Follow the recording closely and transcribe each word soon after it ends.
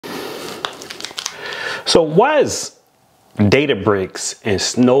So why is Databricks and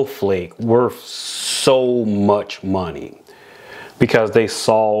Snowflake worth so much money? Because they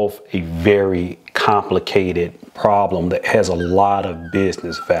solve a very complicated problem that has a lot of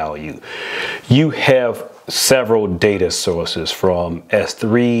business value. You have several data sources, from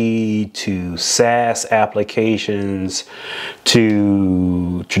S3 to SaaS applications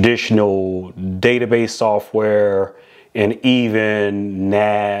to traditional database software, and even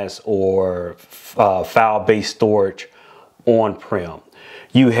NAS or file-based storage on-prem.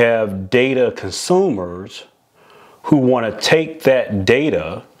 You have data consumers who want to take that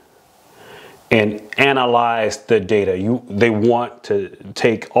data and analyze the data. They want to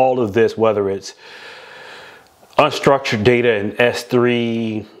take all of this, whether it's unstructured data in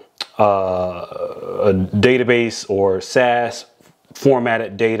S3, a database, or SaaS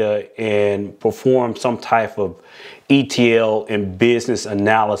formatted data, and perform some type of ETL and business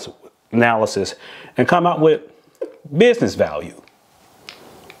analysis and come out with business value.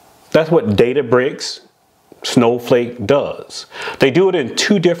 That's what Databricks, Snowflake does. They do it in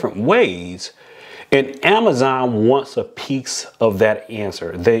two different ways, and Amazon wants a piece of that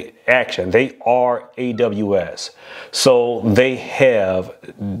answer. They are AWS. So they have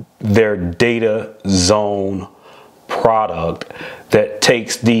their Datazone product that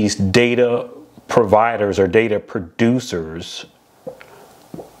takes these data providers or data producers,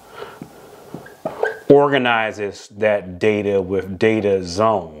 organizes that data with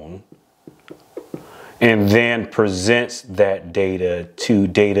Datazone, and then presents that data to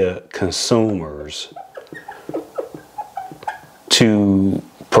data consumers to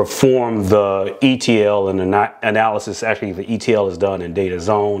perform the ETL and analysis. Actually, the ETL is done in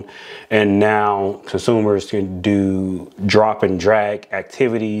Datazone, and now consumers can do drop and drag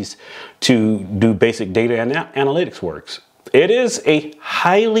activities to do basic data analytics works. It is a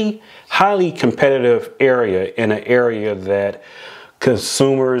highly competitive area, in an area that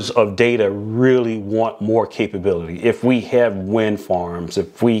consumers of data really want more capability. If we have wind farms,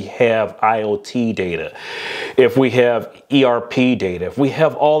 if we have IoT data, if we have ERP data, if we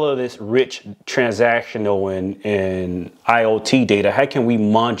have all of this rich transactional and IoT data, how can we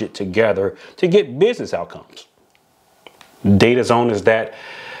munge it together to get business outcomes? Datazone is that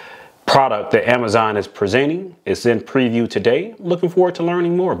product that Amazon is presenting. It's in preview today. Looking forward to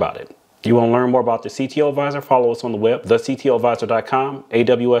learning more about it. You want to learn more about the CTO Advisor? Follow us on the web, thectoadvisor.com,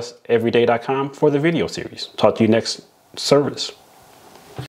 awseveryday.com for the video series. Talk to you next service.